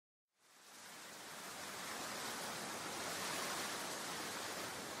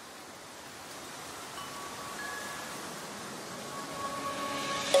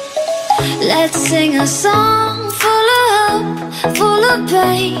Let's sing a song full of hope, full of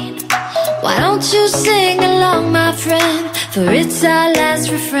pain. Why don't you sing along, my friend? For it's our last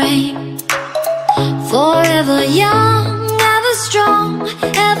refrain. Forever young, ever strong,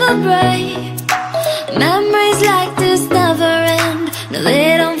 ever brave. Memories like this never end. No,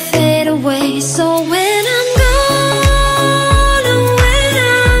 they don't fade away. So when I'm gone, oh, when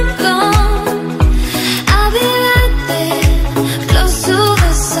I'm gone, I'll be right there, close to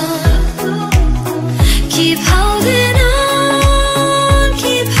the sun. Keep holding on,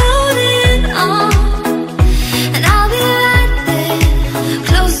 keep holding on, and I'll be right there,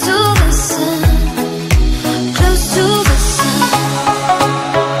 close to the sun, close to the sun.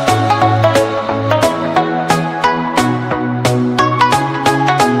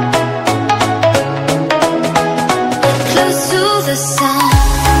 Close to the sun.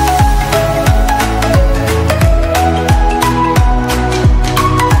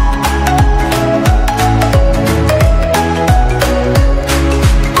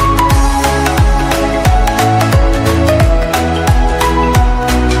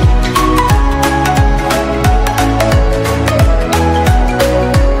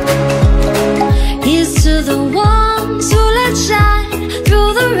 Here's to the ones who let shine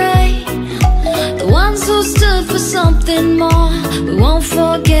through the rain, the ones who stood for something more. We won't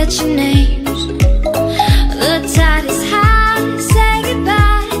forget your names. The tide is high, say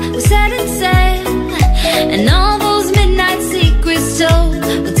goodbye, we set it sail, and all those midnight secrets told,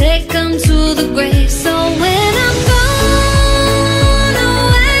 we'll take them to the grave. So when I'm gone, oh,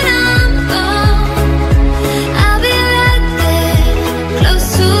 when I'm gone, I'll be right there, close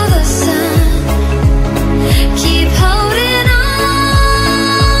to the sun. Keep holding on,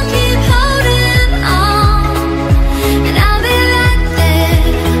 and I'll be right there,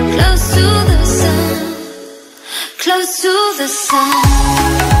 close to the sun, close to the sun.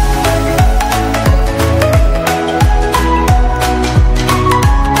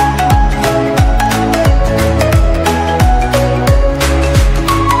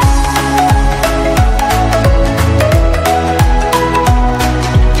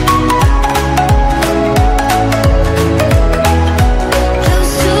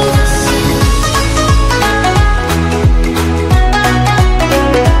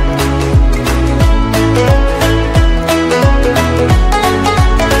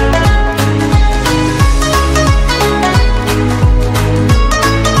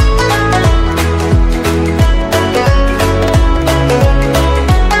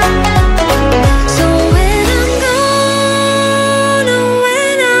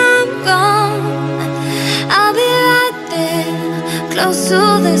 Close to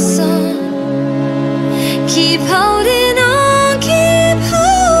the sun. Keep holding on,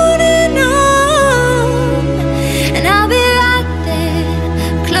 and I'll be right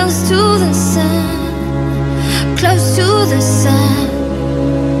there, close to the sun, close to the sun.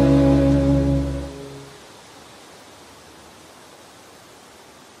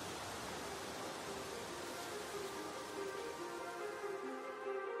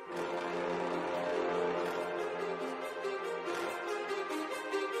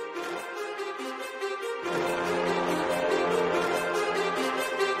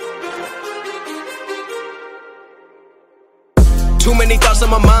 Too many thoughts on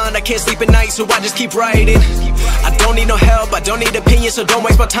my mind, I can't sleep at night, so I just keep writing. I don't need no help, I don't need opinions, so don't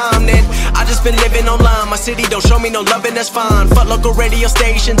waste my time then. I just been living online, my city don't show me no loving, that's fine. Fuck local radio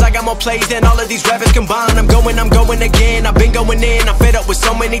stations, I got more plays than all of these rappers combined. I'm going again, I've been going in, I'm fed up with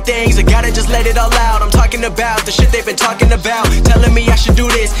so many things, I gotta just let it all out. I'm talking about the shit they've been talking about, telling me I should do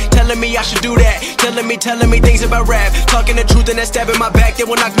this, telling me I should do that, telling me things about rap, talking the truth and that stab in my back that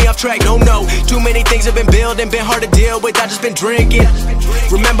will knock me off track. No, too many things have been building, been hard to deal with, I just been drinking.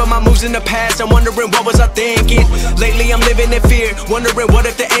 Remember my moves in the past, I'm wondering what was I thinking. Lately I'm living in fear, wondering what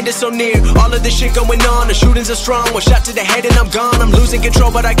if the end is so near. All of this shit going on, the shootings are strong, one shot to the head and I'm gone. I'm losing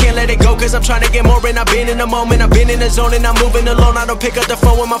control but I can't let it go, cause I'm trying to get more. And I've been in the moment, I've been in the zone, and I'm moving alone. I don't pick up the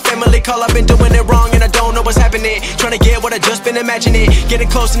phone when my family call, I've been doing it wrong and I don't know what's happening. Trying to get what I just been imagining, getting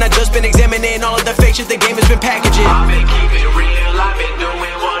close and I just been examining all of the fake shit the game has been packaging. I've been keeping it real, I've been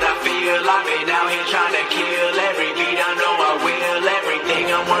doing what I feel, I've been out here trying to kill every beat, I know I will. Everything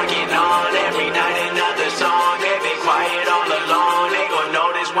I'm working on, every night another song. They've been quiet all along, they gon'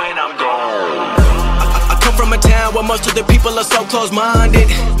 notice when I'm gone. I come from from a town where most of the people are so close-minded.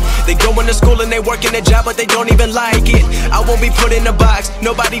 They going to school and they working a job, but they don't even like it. I won't be put in a box.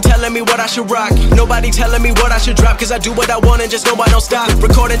 Nobody telling me what I should rock. Nobody telling me what I should drop. Cause I do what I want and just know I don't stop.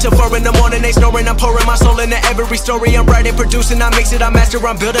 Recording till 4 in the morning, they snoring. I'm pouring my soul into every story. I'm writing, producing, I mix it, I master.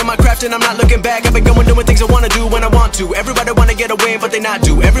 I'm building my craft and I'm not looking back. I've been going doing things I wanna do when I want to. Everybody wanna get away, but they not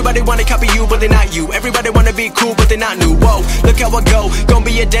do. Everybody wanna copy you, but they not you. Everybody wanna be cool, but they not new. Whoa, look how I go. Gonna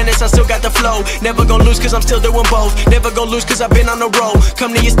be a dentist, I still got the flow. Never gonna lose cause I'm still doing both. Never gonna lose cause I've been on the road.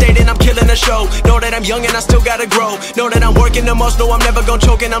 Come to your state and I'm killing the show. Know that I'm young and I still gotta grow. Know that I'm working the most, know I'm never gonna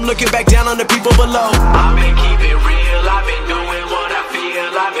choke. And I'm looking back down on the people below. I've been keeping real, I've been doing what I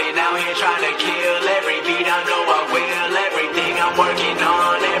feel. I've been out here trying to kill every beat, I know I will. Everything I'm working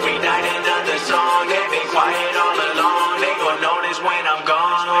on, every night another song. They've been quiet all along, they gon' notice when I'm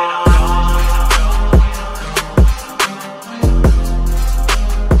gone.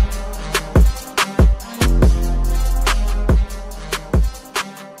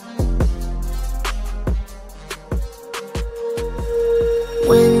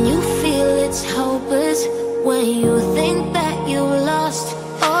 When you feel it's hopeless, when you think that you lost,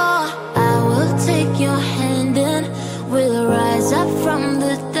 oh, I will take your hand and we'll rise up from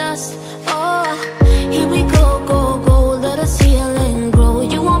the dust. Oh, here we go, go, go, let us heal and grow.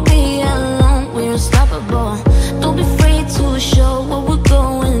 You won't be alone, we're unstoppable. Don't be afraid to show what we're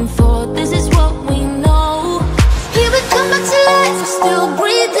going for. This is what we know. Here we come back to life, we're still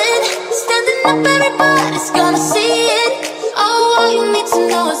breathing. Standing up, everybody's gonna see it. Oh, all you need to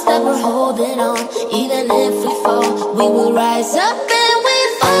know is that we're holding on. Even if we fall, we will rise up and we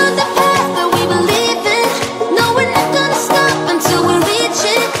follow the path that we believe in. No, we're not gonna stop until we reach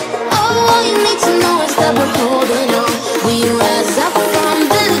it. Oh, all you need to know is that we're holding on. We rise up from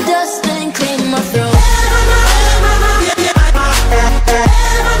the dust and claim our throne.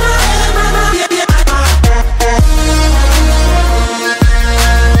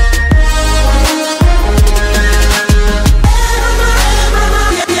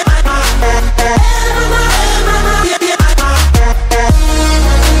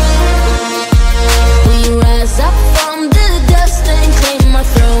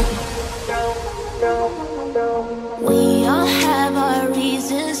 We all have our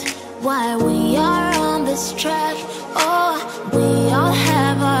reasons why we are on this track. Oh, we all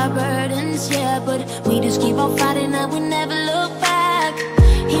have our burdens, yeah, but we just keep on fighting and we never look back.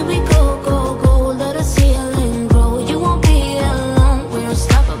 Here we go, go, go, let us heal and grow. You won't be alone, we're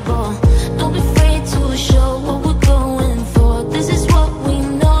unstoppable. Don't be afraid to show what we're going for. This is what we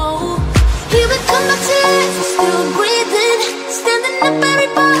know. Here we come back to life, we're still breathing. Standing up,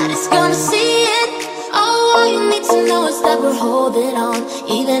 everybody's gonna see it. Oh, all you need to know is that we're holding on.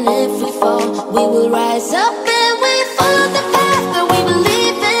 Even if we fall, we will rise up and we follow the path that we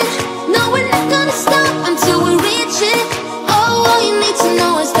believe in. No, we're not gonna stop until we reach it. Oh, all you need to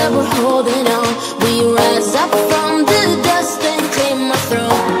know is that we're holding on. We rise up from the dust and claim our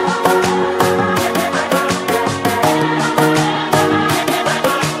throne.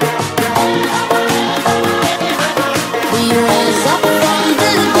 We rise up from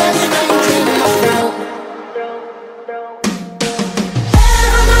the dust and claim our throne.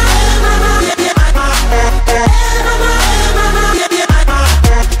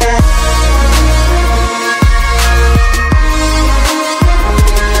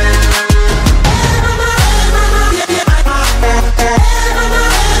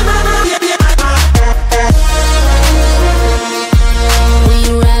 We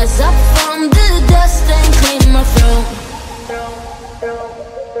rise up from the dust and claim our throne.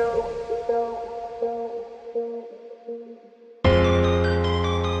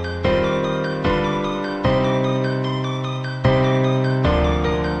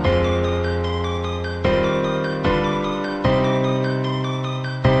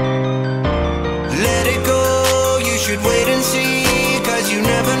 Let it go, you should wait and see. Cause you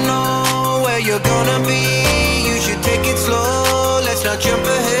never know where you're gonna be. You should take it slow, let's not jump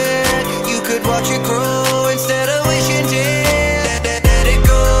ahead. You could watch it grow instead of wishing dead. Let it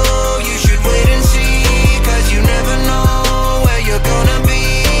go, you should wait and see. Cause you never know where you're gonna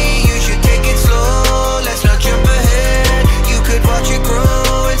be. You should take it slow, let's not jump ahead. You could watch it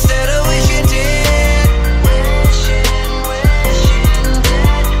grow instead of wishing dead. Wishing dead. Wishing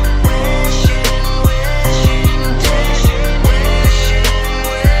dead.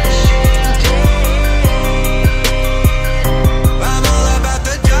 I'm all about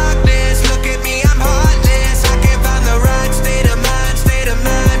the darkness, look at me, I'm hard.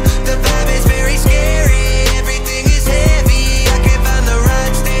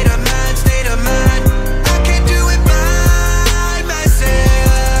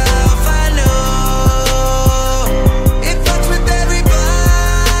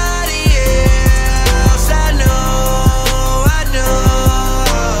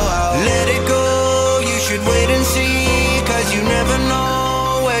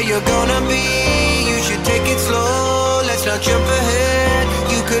 where you're gonna be. You should take it slow, let's not jump ahead.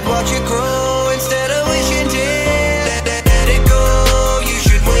 You could watch it grow instead of wishing dead. Let it go, you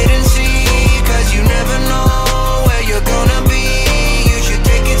should wait and see, cause you never know where you're gonna be. You should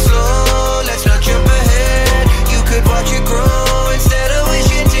take it slow, let's not jump ahead. You could watch it grow instead of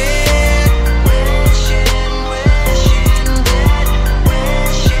wishing dead. Wishing dead. Wishing dead.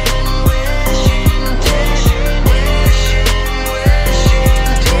 Wishing dead.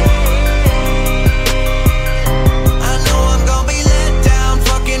 I know I'm gonna be let down,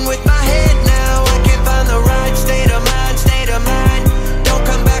 fucking with my head now. I can't find the right state of mind, state of mind. Don't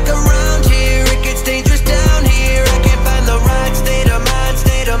come back around here, it gets dangerous down here. I can't find the right state of mind,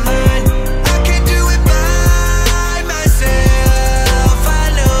 state of mind. I can't do it by myself,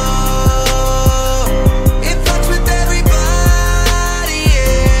 I know. It fucks with everybody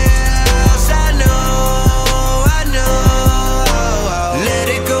else, I know, I know. Let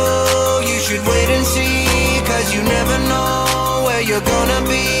it go, you should wait and see, cause you never know where you're gonna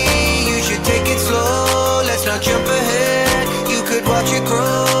be. You should take it slow, let's not jump ahead. You could watch it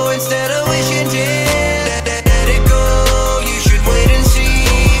grow instead of wishing dead. Let it go, you should wait and see,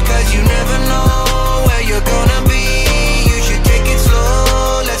 cause you never know where you're gonna be. You should take it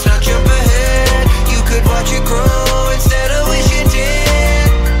slow, let's not jump ahead. You could watch it grow instead of wishing dead.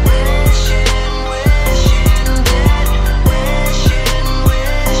 Wishing dead. Wishing dead. Wishing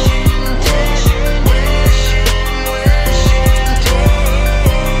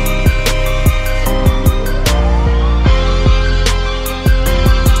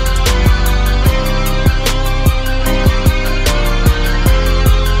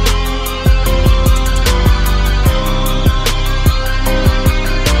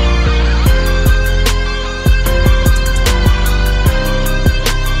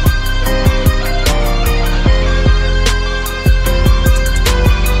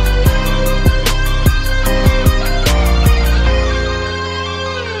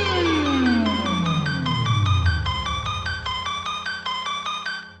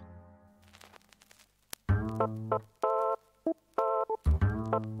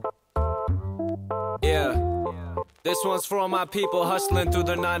Yeah, this one's for all my people hustling through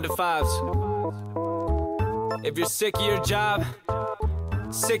their 9 to 5s. If you're sick of your job,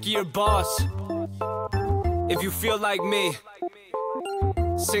 sick of your boss, if you feel like me,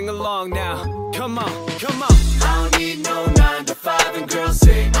 sing along now. Come on, come on. I don't need no 9 to 5, and girls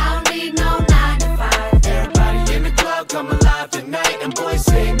sing. I don't need no 9 to 5. Everybody in the club come alive tonight, and boys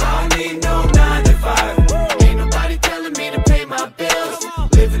sing. I don't need no 9 to 5. Ain't nobody telling me to pay my bills.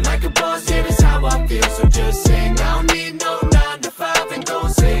 Living like a boss, yeah, that's how I feel. So just sing. I don't need no 9 to 5, and go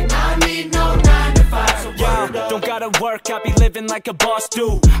sing. I don't need no 9 to 5. So word up. Don't gotta work, I be living like a boss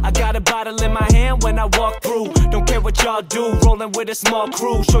do. I got a bottle in my hand when I walk through. Don't care what y'all do, rolling with a small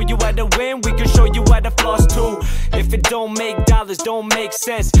crew. Show you how to win, we can show you how to floss too. If it don't make dollars, don't make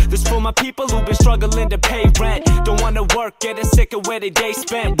sense. This for my people who been struggling to pay rent. Don't wanna work, getting sick of where they day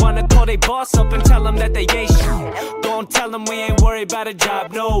spent. Wanna call they boss up and tell them that they ain't shit. Don't tell them we ain't worried about a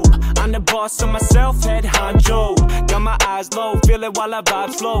job, no. I'm the boss of myself, head honcho. Got my eyes low, feel it while I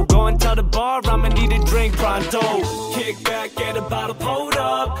vibe slow. Go and tell the bar I'ma need a drink pronto. Kick back, get a bottle pulled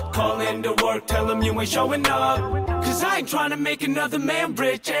up. Call into work, tell them you ain't showing up. Cause I ain't trying to make another man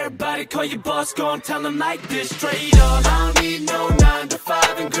rich. Everybody call your boss, go and tell them like this straight up. I don't need no 9 to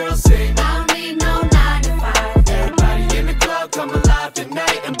 5, and girls sing. I don't need no 9 to 5. Everybody in the club come alive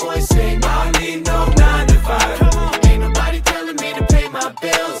tonight, and boys sing. I don't need no 9 to 5. Ain't nobody telling me to pay my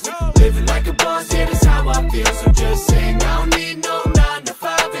bills. Living like a boss, yeah, that's how I feel. So just sing. I don't need no 9 to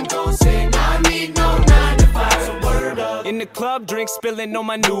 5, and go sing. I don't need no 9 to 5. So word up. In the club, drink spilling on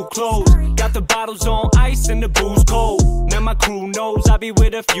my new clothes. Got the bottles on ice and the booze cold. Now my crew knows I be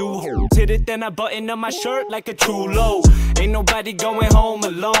with a few hoes. Hit it, then I button up my shirt like a true low. Ain't nobody going home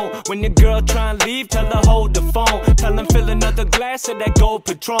alone. When your girl try and leave, tell her hold the phone. Tell them fill another glass of that gold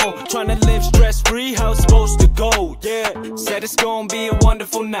Patron. Tryna live stress-free, how it's supposed to go, yeah. Said it's gonna be a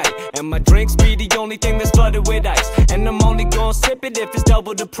wonderful night, and my drinks be the only thing that's flooded with ice. And I'm only gonna sip it if it's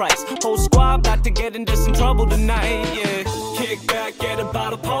double the price. Whole squad about to get into some trouble tonight, yeah. Kick back, get a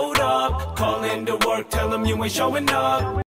bottle pulled up. Call into work, tell them you ain't showing up.